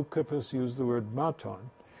 whereas Leucippus used the word maton.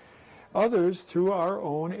 Others through our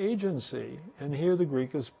own agency, and here the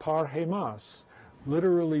Greek is parhemas,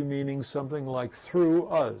 literally meaning something like through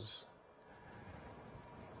us.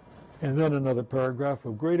 And then another paragraph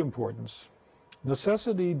of great importance.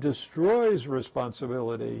 Necessity destroys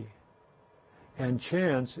responsibility, and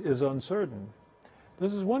chance is uncertain.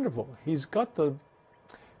 This is wonderful. He's got the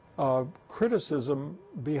criticism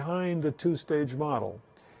behind the two-stage model.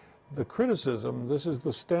 The criticism, this is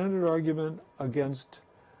the standard argument against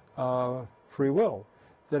free will,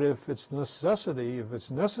 that if it's necessity, if it's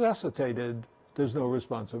necessitated, there's no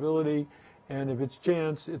responsibility, and if it's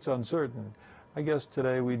chance, it's uncertain. I guess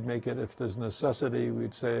today we'd make it, if there's necessity,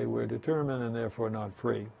 we'd say we're determined and therefore not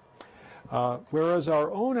free. Whereas our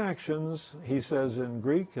own actions, he says in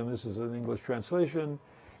Greek, and this is an English translation,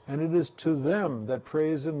 and it is to them that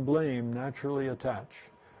praise and blame naturally attach.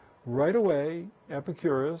 Right away,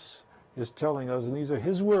 Epicurus is telling us, and these are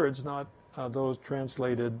his words, not those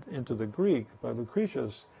translated into the Greek by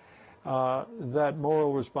Lucretius, that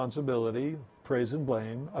moral responsibility, praise and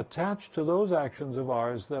blame, attach to those actions of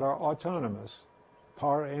ours that are autonomous,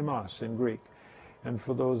 par emas in Greek. And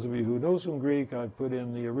for those of you who know some Greek, I've put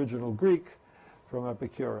in the original Greek from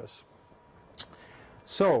Epicurus.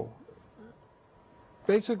 So,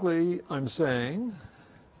 basically, I'm saying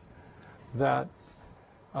that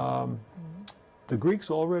the Greeks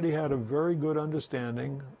already had a very good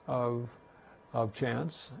understanding of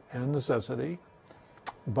chance and necessity,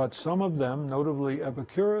 but some of them, notably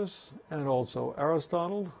Epicurus and also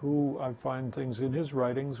Aristotle, who I find things in his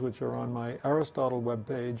writings which are on my Aristotle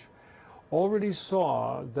webpage, already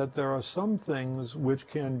saw that there are some things which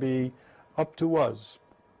can be up to us.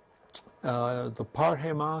 The par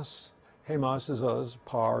hemas, hemas is us,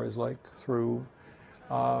 par is like through.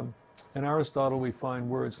 In Aristotle we find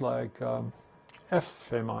words like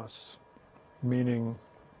ephemas, meaning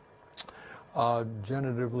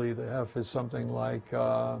genitively the F is something like,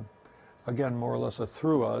 again, more or less a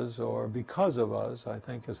through us or because of us, I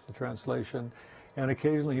think is the translation. And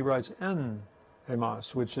occasionally he writes en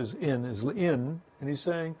hemas, which is in, and he's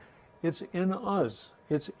saying It's in us.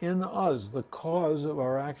 It's in us, the cause of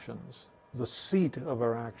our actions, the seat of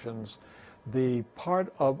our actions, the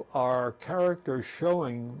part of our character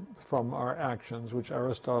showing from our actions, which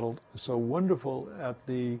Aristotle is so wonderful at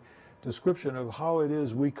the description of how it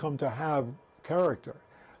is we come to have character.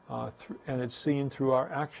 And it's seen through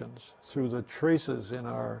our actions, through the traces in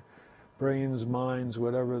our brains, minds,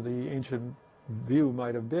 whatever the ancient view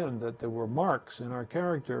might have been, that there were marks in our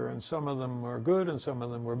character, and some of them were good and some of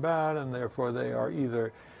them were bad, and therefore they are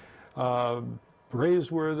either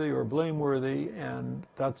praiseworthy or blameworthy, and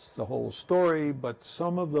that's the whole story. But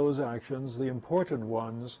some of those actions, the important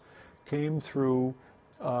ones, came through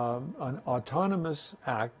an autonomous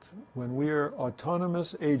act, when we are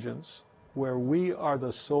autonomous agents, where we are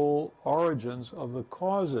the sole origins of the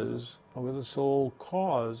causes, or the sole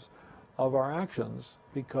cause of our actions,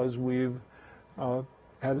 because we've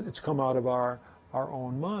it's come out of our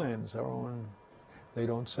own minds, our own, they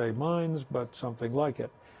don't say minds, but something like it.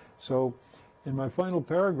 So in my final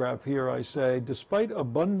paragraph here, I say, despite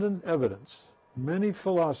abundant evidence, many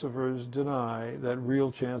philosophers deny that real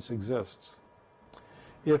chance exists.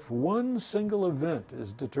 If one single event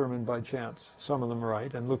is determined by chance, some of them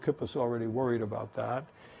write, and Leucippus already worried about that,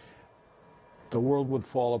 the world would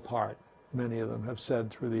fall apart, many of them have said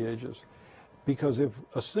through the ages. Because if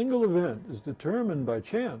a single event is determined by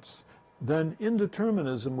chance, then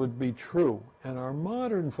indeterminism would be true. And our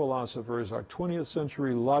modern philosophers, our 20th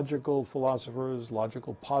century logical philosophers,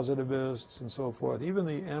 logical positivists, and so forth, even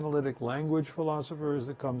the analytic language philosophers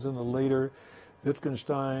that comes in the later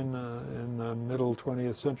Wittgenstein in the middle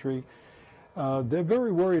 20th century, they're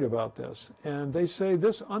very worried about this. And they say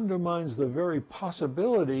this undermines the very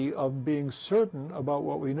possibility of being certain about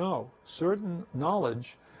what we know. Certain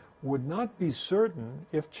knowledge would not be certain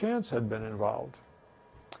if chance had been involved.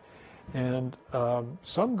 And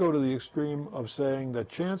some go to the extreme of saying that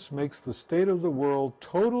chance makes the state of the world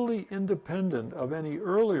totally independent of any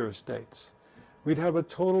earlier states. We'd have a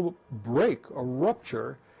total break, a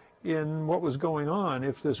rupture in what was going on.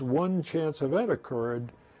 If this one chance event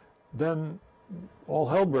occurred, then all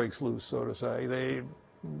hell breaks loose, so to say.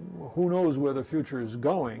 Who knows where the future is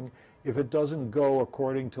going if it doesn't go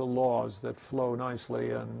according to laws that flow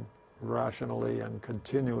nicely and rationally and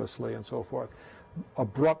continuously and so forth.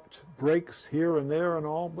 Abrupt breaks here and there and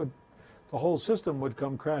all, but the whole system would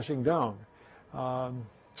come crashing down.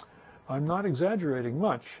 I'm not exaggerating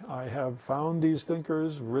much. I have found these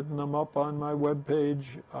thinkers, written them up on my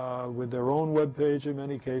webpage, with their own webpage in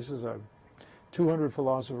many cases. I've 200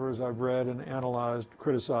 philosophers I've read and analyzed,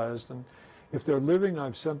 criticized, and if they're living,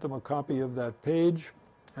 I've sent them a copy of that page,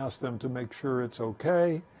 asked them to make sure it's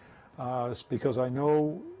okay, because I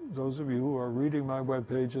know those of you who are reading my web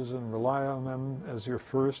pages and rely on them as your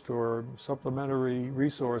first or supplementary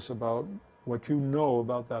resource about what you know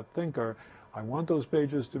about that thinker, I want those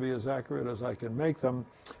pages to be as accurate as I can make them.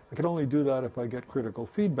 I can only do that if I get critical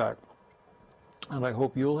feedback. And I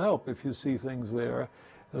hope you'll help if you see things there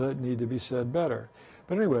that need to be said better.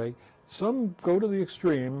 But anyway, some go to the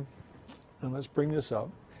extreme, and let's bring this up.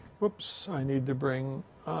 Whoops, I need to bring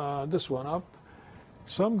this one up.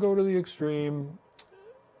 Some go to the extreme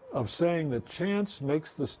of saying that chance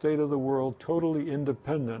makes the state of the world totally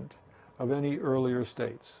independent of any earlier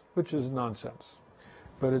states, which is nonsense.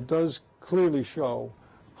 But it does clearly show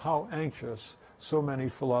how anxious so many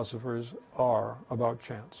philosophers are about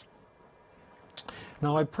chance.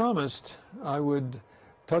 Now, I promised I would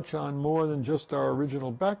touch on more than just our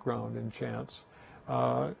original background in chance.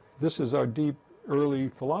 This is our deep early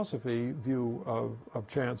philosophy view of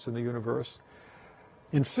chance in the universe.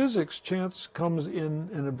 In physics, chance comes in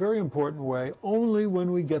a very important way only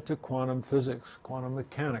when we get to quantum physics, quantum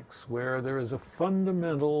mechanics, where there is a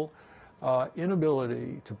fundamental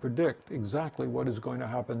inability to predict exactly what is going to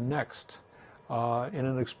happen next in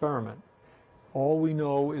an experiment. All we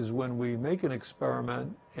know is when we make an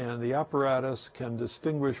experiment and the apparatus can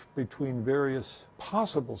distinguish between various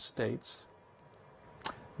possible states,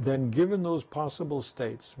 then given those possible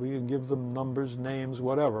states, we can give them numbers, names,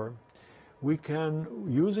 whatever, we can,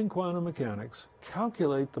 using quantum mechanics,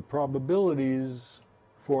 calculate the probabilities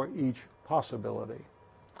for each possibility.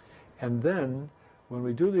 And then, when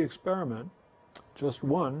we do the experiment, just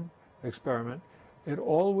one experiment, it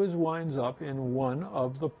always winds up in one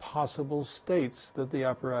of the possible states that the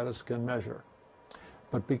apparatus can measure.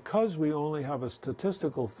 But because we only have a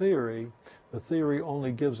statistical theory, the theory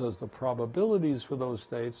only gives us the probabilities for those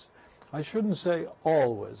states. I shouldn't say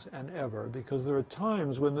always and ever, because there are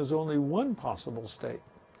times when there's only one possible state.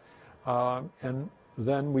 And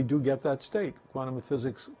then we do get that state. Quantum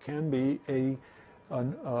physics can be a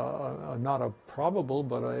not a probable,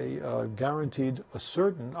 but a guaranteed a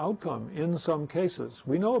certain outcome in some cases.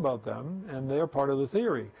 We know about them, and they're part of the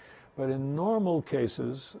theory. But in normal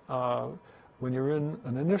cases, when you're in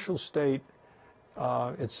an initial state,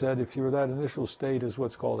 it said if that initial state is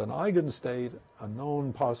what's called an eigenstate, a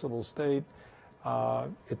known possible state,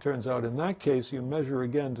 it turns out in that case you measure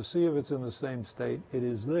again to see if it's in the same state. It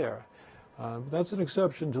is there. That's an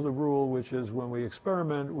exception to the rule, which is when we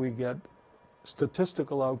experiment, we get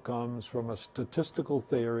statistical outcomes from a statistical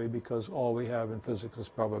theory because all we have in physics is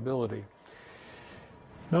probability.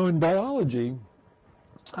 Now in biology,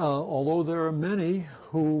 although there are many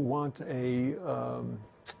who want a,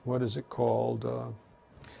 what is it called,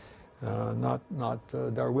 not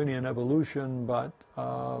Darwinian evolution, but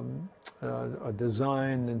a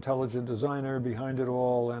design, intelligent designer behind it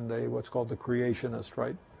all, and what's called the creationist,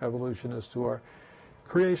 right? Evolutionists who are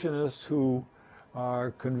creationists who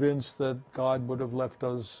are convinced that God would have left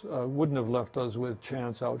us, wouldn't have left us with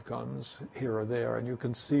chance outcomes here or there. And you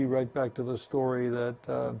can see right back to the story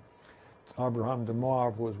that Abraham de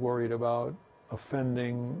Moivre was worried about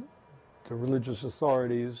offending the religious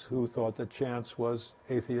authorities who thought that chance was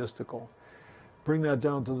atheistical. Bring that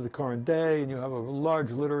down to the current day, and you have a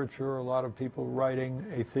large literature, a lot of people writing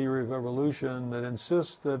a theory of evolution that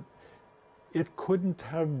insists that it couldn't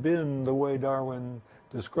have been the way Darwin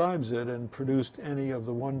describes it and produced any of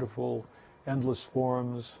the wonderful, endless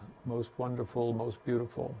forms, most wonderful, most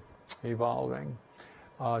beautiful, evolving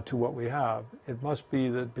to what we have. It must be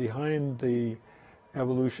that behind the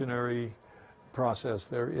evolutionary process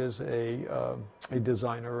there is a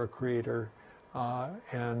designer, a creator,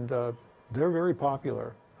 and they're very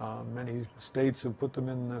popular. Many states have put them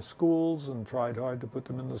in the schools and tried hard to put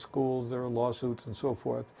them in the schools. There are lawsuits and so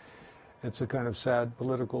forth. It's a kind of sad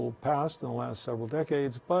political past in the last several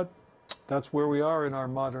decades, but that's where we are in our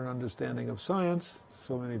modern understanding of science.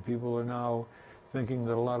 So many people are now thinking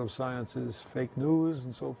that a lot of science is fake news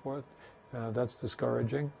and so forth. That's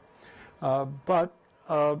discouraging. But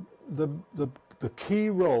the key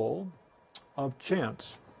role of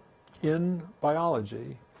chance in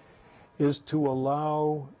biology is to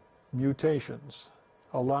allow mutations,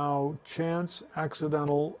 allow chance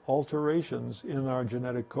accidental alterations in our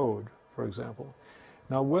genetic code, for example.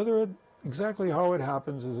 Now, exactly how it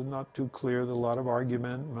happens is not too clear. There's a lot of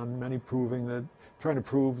argument, many trying to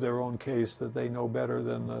prove their own case that they know better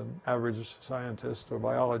than the average scientist or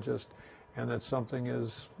biologist, and that something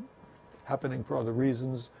is happening for other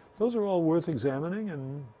reasons. Those are all worth examining,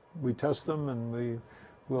 and we test them, and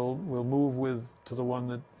we'll move to the one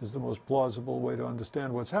that is the most plausible way to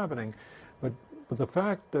understand what's happening. But the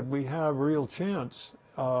fact that we have real chance,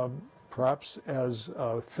 perhaps as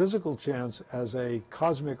a physical chance, as a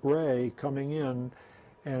cosmic ray coming in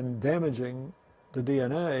and damaging the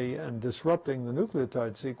DNA and disrupting the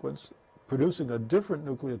nucleotide sequence, producing a different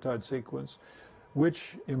nucleotide sequence,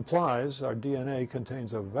 which implies our DNA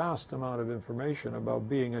contains a vast amount of information about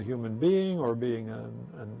being a human being or being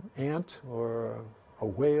an ant or a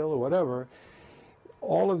whale or whatever.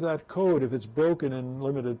 All of that code, if it's broken in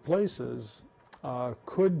limited places,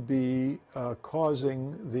 could be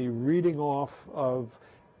causing the reading off of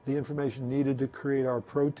the information needed to create our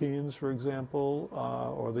proteins, for example,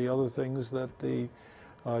 or the other things that the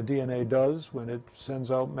DNA does when it sends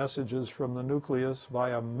out messages from the nucleus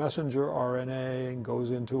via messenger RNA and goes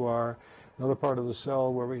into another part of the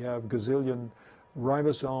cell where we have gazillion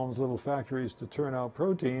ribosomes, little factories to turn out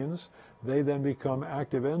proteins. They then become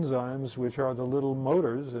active enzymes, which are the little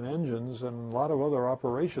motors and engines and a lot of other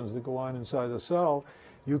operations that go on inside the cell.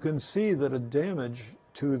 You can see that a damage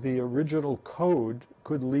to the original code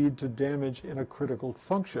could lead to damage in a critical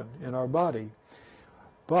function in our body.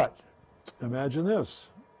 But imagine this.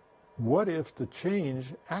 What if the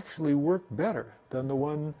change actually worked better than the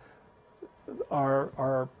one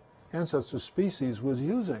our ancestor species was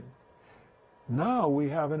using? Now we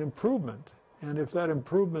have an improvement, and if that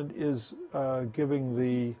improvement is giving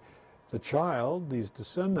the child, these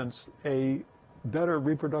descendants, a better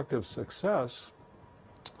reproductive success,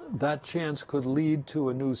 that chance could lead to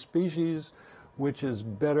a new species which is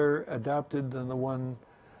better adapted than the one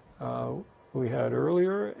we had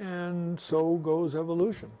earlier, and so goes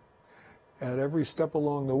evolution. At every step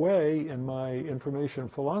along the way in my information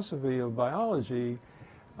philosophy of biology,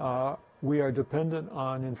 we are dependent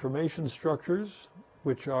on information structures,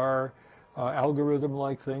 which are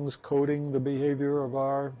algorithm-like things coding the behavior of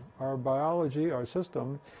our biology, our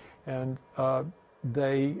system, and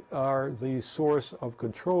they are the source of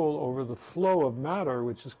control over the flow of matter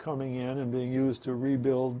which is coming in and being used to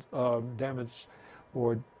rebuild damaged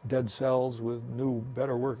or dead cells with new,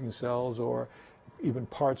 better working cells, or even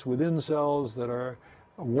parts within cells that are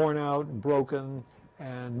worn out and broken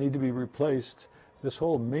and need to be replaced. This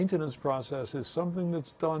whole maintenance process is something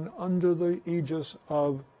that's done under the aegis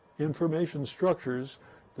of information structures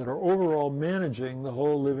that are overall managing the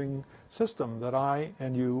whole living system that I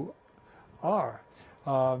and you are.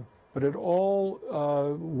 But it all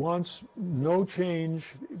wants no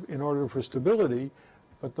change in order for stability,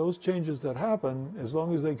 but those changes that happen, as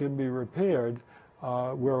long as they can be repaired,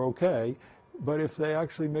 we're okay. But if they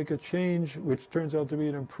actually make a change, which turns out to be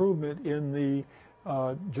an improvement in the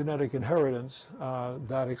genetic inheritance,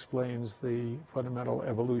 that explains the fundamental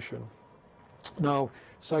evolution. Now,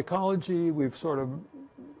 psychology, we've sort of,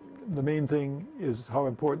 the main thing is how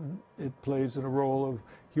important it plays in a role of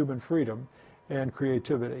human freedom and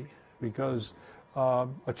creativity, because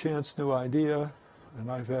a chance new idea,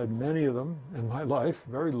 and I've had many of them in my life,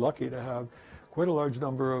 very lucky to have quite a large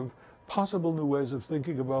number of possible new ways of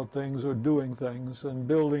thinking about things or doing things and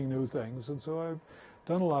building new things. And so I've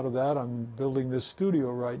done a lot of that. I'm building this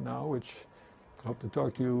studio right now, which I hope to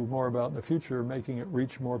talk to you more about in the future, making it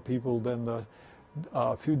reach more people than the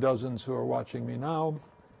few dozens who are watching me now.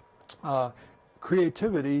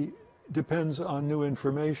 Creativity depends on new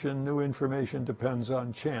information. New information depends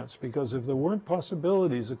on chance, because if there weren't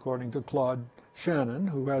possibilities, according to Claude Shannon,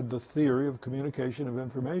 who had the theory of communication of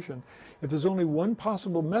information, if there's only one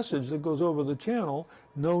possible message that goes over the channel,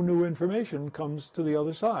 no new information comes to the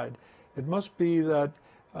other side. It must be that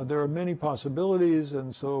there are many possibilities,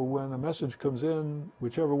 and so when a message comes in,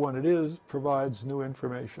 whichever one it is, provides new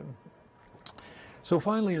information. So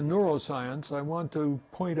finally, in neuroscience, I want to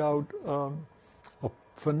point out a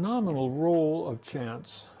phenomenal role of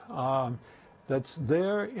chance that's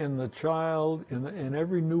there in the child, in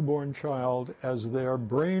every newborn child, as their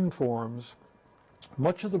brain forms.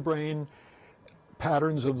 Much of the brain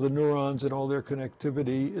patterns of the neurons and all their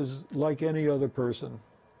connectivity is like any other person.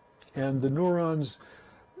 And the neurons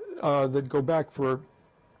that go back for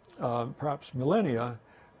perhaps millennia,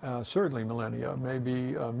 certainly millennia,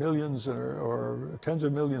 maybe millions or tens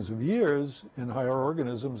of millions of years in higher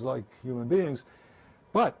organisms like human beings.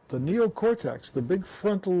 But the neocortex, the big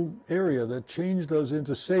frontal area that changed us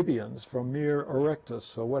into sapiens from mere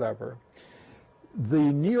erectus or whatever,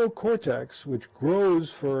 the neocortex, which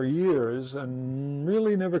grows for years and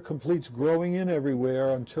really never completes growing in everywhere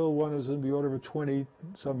until one is in the order of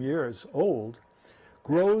 20-some years old,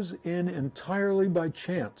 grows in entirely by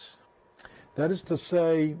chance. That is to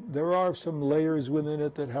say, there are some layers within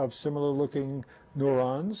it that have similar looking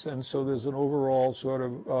neurons, and so there's an overall sort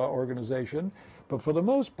of organization. But for the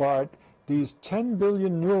most part, these 10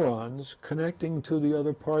 billion neurons connecting to the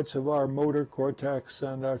other parts of our motor cortex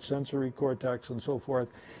and our sensory cortex and so forth,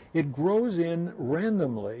 it grows in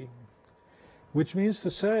randomly, which means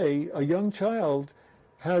to say a young child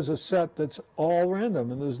has a set that's all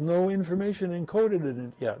random, and there's no information encoded in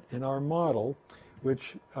it yet. In our model,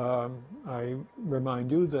 which I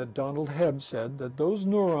remind you that Donald Hebb said that those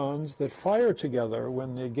neurons that fire together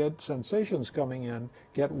when they get sensations coming in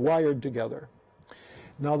get wired together.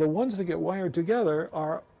 Now, the ones that get wired together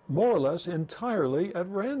are more or less entirely at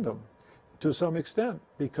random to some extent,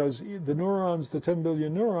 because the neurons, the 10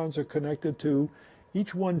 billion neurons, are connected to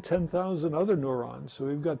each one 10,000 other neurons. So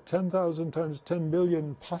we've got 10,000 times 10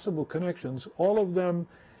 billion possible connections. All of them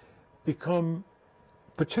become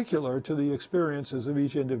particular to the experiences of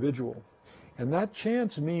each individual. And that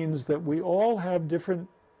chance means that we all have different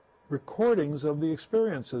recordings of the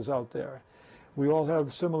experiences out there. We all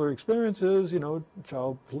have similar experiences. You know, a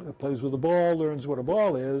child plays with a ball, learns what a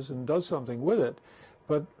ball is, and does something with it.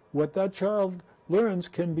 But what that child learns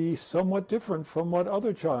can be somewhat different from what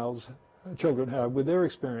other children have with their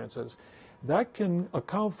experiences. That can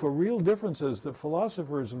account for real differences that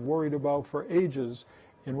philosophers have worried about for ages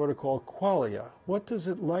in what are called qualia. What does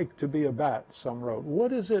it like to be a bat, some wrote.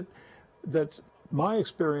 What is it that my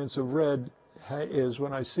experience of red is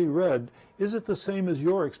when I see red? Is it the same as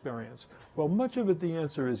your experience? Well, much of it, the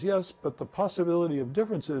answer is yes, but the possibility of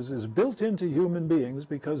differences is built into human beings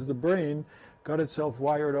because the brain got itself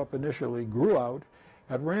wired up initially, grew out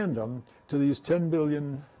at random to these 10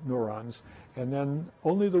 billion neurons, and then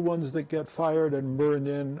only the ones that get fired and burned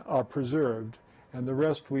in are preserved, and the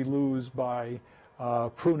rest we lose by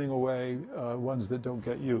pruning away ones that don't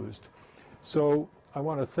get used. So I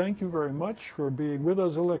want to thank you very much for being with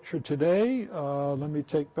us a lecture today. Let me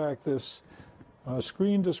take back this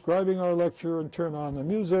screen describing our lecture and turn on the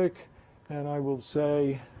music, and I will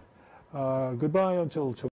say goodbye until tomorrow.